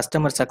வந்து ஒரு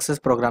கஸ்டமர்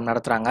சக்ஸஸ் ப்ரோக்ராம்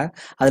நடத்துகிறாங்க,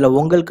 அதில்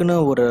உங்களுக்குன்னு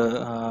ஒரு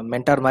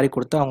மென்டார் மாதிரி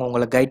கொடுத்து அவங்க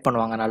உங்களை கைட்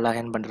பண்ணுவாங்க நல்லா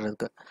ஏர்ன்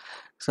பண்ணுறதுக்கு.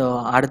 ஸோ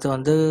அடுத்து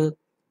வந்து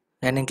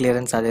ஏர்னிங்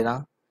கிளியரன்ஸ் அதே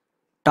தான்.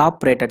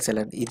 டாப் ரேட்டட்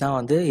செல்லர், இதுதான்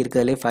வந்து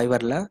இருக்கிறதுலே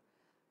ஃபைவரில்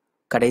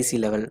கடைசி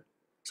லெவல்.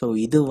 ஸோ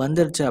இது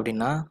வந்துருச்சு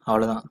அப்படின்னா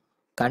அவ்வளோதான்.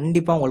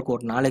 கண்டிப்பாக உங்களுக்கு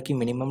ஒரு நாளைக்கு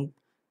மினிமம்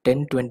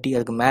 10-20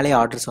 அதுக்கு மேலே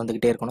ஆர்டர்ஸ்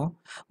வந்துக்கிட்டே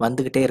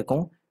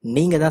இருக்கும்.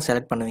 நீங்கள் தான்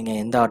செலக்ட் பண்ணுவீங்க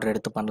எந்த ஆர்டர்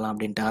எடுத்து பண்ணலாம்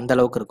அப்படின்ட்டு அந்த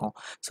அளவுக்கு இருக்கும்.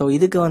 ஸோ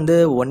இதுக்கு வந்து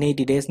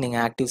 180 டேஸ்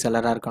நீங்கள் ஆக்டிவ்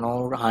செல்லராக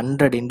இருக்கணும்,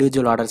 100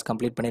 இண்டிவிஜுவல் ஆர்டர்ஸ்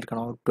கம்ப்ளீட்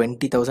பண்ணியிருக்கணும்,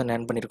 20,000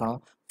 earn பண்ணியிருக்கணும்,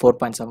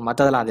 4.7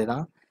 மற்றதெல்லாம் அதே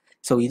தான்.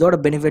 ஸோ இதோட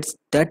பெனிஃபிட்ஸ்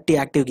 30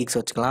 ஆக்டிவ் கிக்ஸ்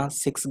வச்சுக்கலாம்,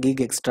 6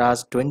 kick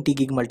extras, 20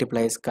 kick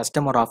multiplies,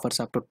 customer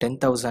offers up to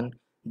 10,000,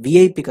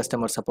 VIP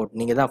customer support.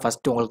 நீங்கள் தான்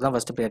ஃபஸ்ட்டு, உங்களுக்கு தான்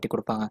ஃபஸ்ட்டு ப்ரியாரிட்டி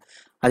கொடுப்பாங்க.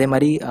 அதே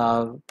மாதிரி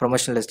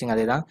ப்ரொமோஷனல் லிஸ்டிங்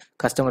அதே தான்,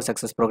 கஸ்டமர்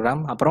சக்ஸஸ்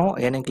ப்ரோக்ராம், அப்புறம்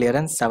ஏர்னிங்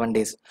கிளியரன்ஸ் 7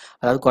 டேஸ்.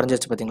 அதாவது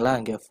குறைஞ்சிச்சு பார்த்தீங்களா,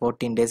 இங்கே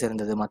 14 டேஸ்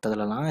இருந்தது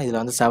மற்றதுலலாம், இதில்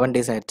வந்து 7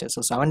 டேஸ் ஆயிடுச்சு.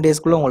 ஸோ 7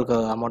 டேஸ்க்குள்ளே உங்களுக்கு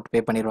அமௌண்ட்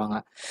பே பண்ணிடுவாங்க.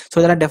 ஸோ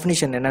இதெல்லாம்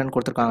டெஃபினிஷன் என்னென்னு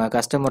கொடுத்துருக்காங்க.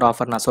 கஸ்டமர்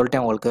ஆஃபர் நான்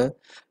சொல்லிட்டேன் உங்களுக்கு,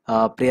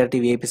 ப்ரியாரிட்டி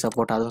விஐபி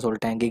சப்போர்ட் அதுவும்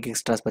சொல்லிட்டேன், கிக்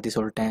எக்ஸ்ட்ராஸ் பற்றி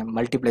சொல்லிட்டேன்,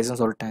 மல்டிப்ளைஸும்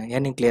சொல்லிட்டேன்,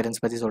 ஏர்னிங்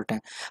கிளியரன்ஸ் பற்றி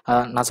சொல்லிட்டேன்.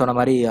 நான் சொன்ன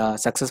மாதிரி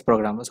சக்ஸஸ்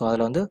ப்ரோக்ராம். ஸோ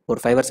அதில் வந்து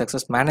ஒரு ஃபைவர்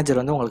சக்ஸஸ்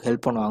மேனேஜர் வந்து உங்களுக்கு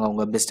ஹெல்ப் பண்ணுவாங்க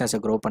உங்கள்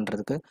பிஸ்னஸை க்ரோ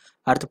பண்ணுறதுக்கு.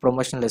 அடுத்து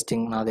ப்ரொமோஷனல்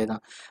லிஸ்டிங் அதே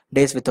தான்,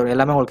 டேஸ் வித்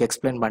எல்லாமே உங்களுக்கு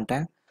எக்ஸ்பிளைன்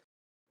பண்ணிட்டேன்.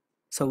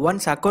 ஸோ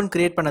ஒன்ஸ் அக்கௌண்ட்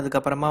க்ரியேட்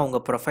பண்ணதுக்கப்புறமா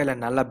உங்கள் ப்ரொஃபைலை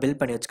நல்லா பில்ட்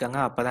பண்ணி வச்சுக்கோங்க.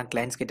 அப்போ தான்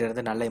கிளைண்ட்ஸ் கிட்ட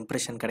இருந்து நல்ல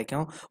இம்ப்ரெஷன்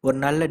கிடைக்கும். ஒரு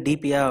நல்ல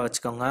டிபியாக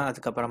வச்சுக்கோங்க.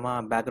 அதுக்கப்புறமா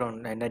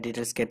பேக்ரவுண்ட் என்ன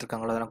டீட்டெயில்ஸ்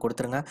கேட்டிருக்காங்களோ அதெல்லாம்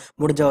கொடுத்துருங்க.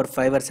 முடிஞ்ச ஒரு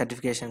ஃபைவர்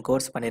சர்டிஃபிகேஷன்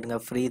கோர்ஸ் பண்ணிடுங்க,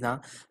 ஃப்ரீ தான்.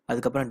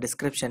 அதுக்கப்புறம்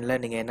டிஸ்கிரிப்ஷனில்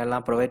நீங்கள்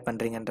என்னெல்லாம் ப்ரொவைட்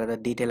பண்ணுறீங்கன்றதை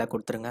டீட்டெயிலாக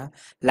கொடுத்துருங்க.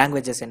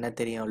 லாங்குவேஜஸ் என்ன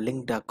தெரியும்,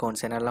 லிங்க்டு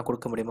அக்கௌண்ட்ஸ் என்னெல்லாம்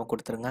கொடுக்க முடியுமோ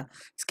கொடுத்துருங்க.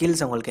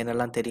 ஸ்கில்ஸ் உங்களுக்கு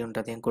என்னெல்லாம்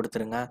தெரியுன்றதையும்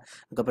கொடுத்துருங்க.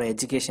 அதுக்கப்புறம்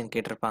எஜுகேஷன்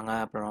கேட்டிருப்பாங்க,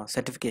 அப்புறம்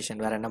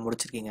சர்டிஃபிகேஷன் வேறு என்ன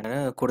முடிச்சிருக்கீங்கன்னு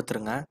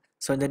கொடுத்துருங்க.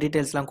 ஸோ இந்த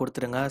டீட்டெயில்ஸ்லாம்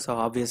கொடுத்துருங்க. ஸோ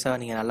ஆப்வியஸாக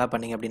நீங்கள் நல்லா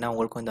பண்ணீங்க அப்படின்னா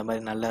உங்களுக்கும் இந்த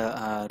மாதிரி நல்ல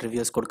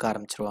ரிவ்யூஸ் கொடுக்க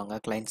ஆரம்பிச்சிருவாங்க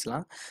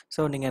கிளைண்ட்ஸ்லாம்.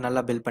 ஸோ நீங்கள்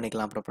நல்லா பில்ட்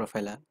பண்ணிக்கலாம் அப்புறம்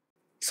ப்ரொஃபைலை.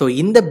 ஸோ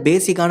இந்த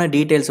பேசிக்கான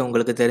டீட்டெயில்ஸ்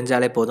உங்களுக்கு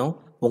தெரிஞ்சாலே போதும்,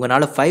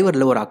 உங்களால்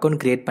ஃபைவரில் ஒரு அக்கௌண்ட்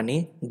க்ரியேட் பண்ணி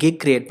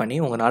கிக் க்ரியேட் பண்ணி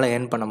உங்களால்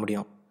ஏர்ன் பண்ண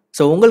முடியும்.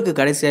 ஸோ உங்களுக்கு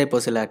கடைசியாக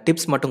இப்போ சில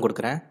டிப்ஸ் மட்டும்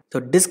கொடுக்குறேன். ஸோ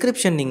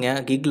டிஸ்கிரிப்ஷன்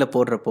நீங்கள் கிக்கில்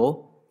போடுறப்போ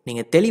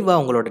நீங்கள்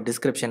தெளிவாக உங்களோட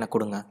டிஸ்கிரிப்ஷனை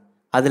கொடுங்க.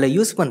 அதில்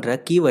யூஸ்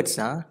பண்ணுற கீவேர்ட்ஸ்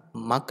தான்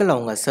மக்கள்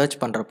அவங்க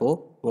சர்ச் பண்ணுறப்போ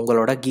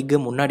உங்களோட கிக்கு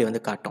முன்னாடி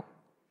வந்து காட்டும்.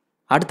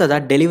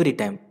 அடுத்ததாக டெலிவரி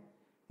டைம்.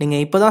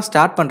 நீங்கள் இப்போ தான்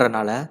ஸ்டார்ட்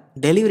பண்ணுறனால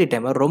டெலிவரி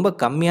டைமை ரொம்ப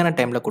கம்மியான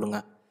டைமில் கொடுங்க.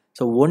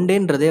 ஸோ 1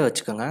 டேன்றதே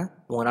வச்சுக்கோங்க.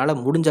 உங்களால்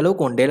முடிஞ்ச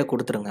அளவுக்கு 1 டேயில்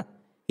கொடுத்துருங்க.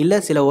 இல்லை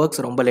சில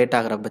ஒர்க்ஸ் ரொம்ப லேட்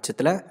ஆகிற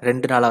பட்சத்தில்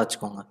 2 நாளாக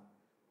வச்சுக்கோங்க.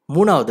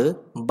 3வது,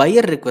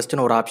 பையர்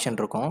ரிக்வெஸ்ட்னு ஒரு ஆப்ஷன்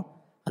இருக்கும்.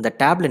 அந்த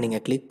டேப்பில்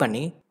நீங்கள் கிளிக்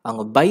பண்ணி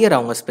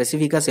அவங்க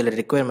ஸ்பெசிஃபிக்காக சில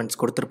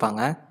ரிக்குவயர்மெண்ட்ஸ்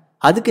கொடுத்துருப்பாங்க.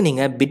 அதுக்கு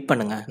நீங்கள் பிட்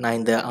பண்ணுங்கள், நான்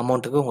இந்த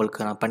அமௌண்ட்டுக்கு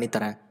உங்களுக்கு நான்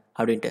பண்ணித்தரேன்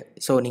அப்படின்ட்டு.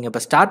 ஸோ நீங்கள்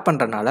இப்போ ஸ்டார்ட்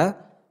பண்ணுறனால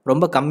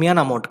ரொம்ப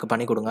கம்மியான அமௌண்ட்டுக்கு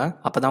பண்ணி கொடுங்க.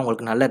 அப்போ தான்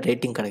உங்களுக்கு நல்ல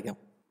ரேட்டிங் கிடைக்கும்.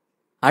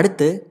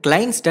 அடுத்து,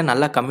 கிளைண்ட்ஸ்கிட்ட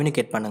நல்லா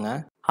கம்யூனிகேட்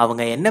பண்ணுங்கள்.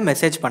 அவங்க என்ன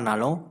மெசேஜ்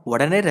பண்ணாலும்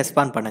உடனே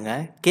ரெஸ்பாண்ட்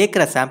பண்ணுங்கள்.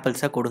 கேட்குற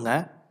சாம்பிள்ஸை கொடுங்க.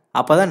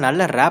 அப்போ தான்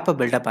நல்ல ரேப்பை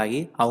பில்டப்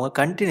ஆகி அவங்க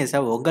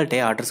கண்டினியூஸாக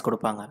உங்கள்கிட்டே ஆர்டர்ஸ்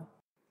கொடுப்பாங்க.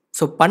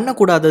 ஸோ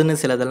பண்ணக்கூடாதுன்னு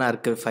சிலதெல்லாம்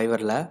இருக்குது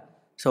ஃபைவரில்.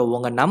 ஸோ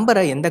உங்கள்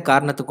நம்பரை எந்த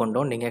காரணத்து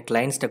கொண்டும் நீங்கள்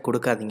கிளைண்ட்ஸ்கிட்ட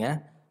கொடுக்காதீங்க.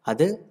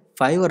 அது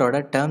ஃபைவரோட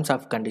டேர்ம்ஸ்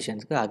ஆஃப்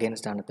கண்டிஷன்ஸ்க்கு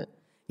அகேன்ஸ்ட் ஆனது.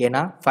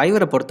 ஏன்னா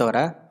ஃபைவரை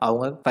பொறுத்தவரை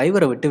அவங்க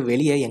ஃபைவரை விட்டு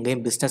வெளியே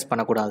எங்கேயும் பிஸ்னஸ்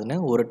பண்ணக்கூடாதுன்னு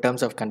ஒரு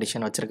டேர்ம்ஸ் ஆஃப்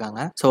கண்டிஷன்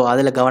வச்சுருக்காங்க. ஸோ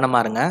அதில்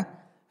கவனமாக இருங்க.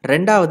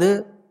 2வது,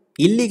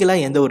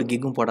 இல்லீகலாக எந்த ஒரு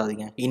கிக்கும்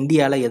போடாதீங்க.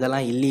 இந்தியாவில்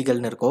எதெல்லாம்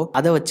இல்லீகல்னு இருக்கோ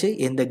அதை வச்சு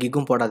எந்த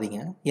கிக்கும் போடாதீங்க,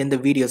 எந்த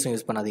வீடியோஸும்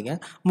யூஸ் பண்ணாதீங்க.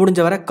 முடிஞ்ச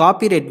வரை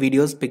காப்பிரைட்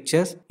வீடியோஸ்,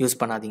 பிக்சர்ஸ் யூஸ்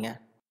பண்ணாதீங்க.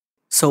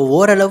 ஸோ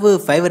ஓரளவு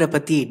ஃபைவரை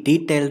பற்றி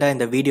டீட்டெயில்டாக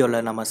இந்த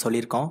வீடியோவில் நம்ம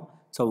சொல்லியிருக்கோம்.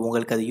 ஸோ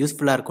உங்களுக்கு அது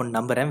யூஸ்ஃபுல்லாக இருக்கும்னு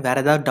நம்புகிறேன்.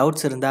 வேறு ஏதாவது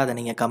டவுட்ஸ் இருந்தால் அதை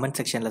நீங்கள் கமெண்ட்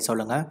செக்ஷனில்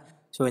சொல்லுங்கள்.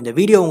 ஸோ இந்த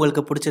வீடியோ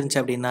உங்களுக்கு பிடிச்சிருந்துச்சி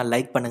அப்படின்னா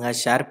லைக் பண்ணுங்கள்,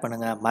 ஷேர்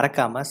பண்ணுங்கள்,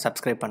 மறக்காமல்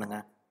சப்ஸ்கிரைப்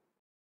பண்ணுங்கள்.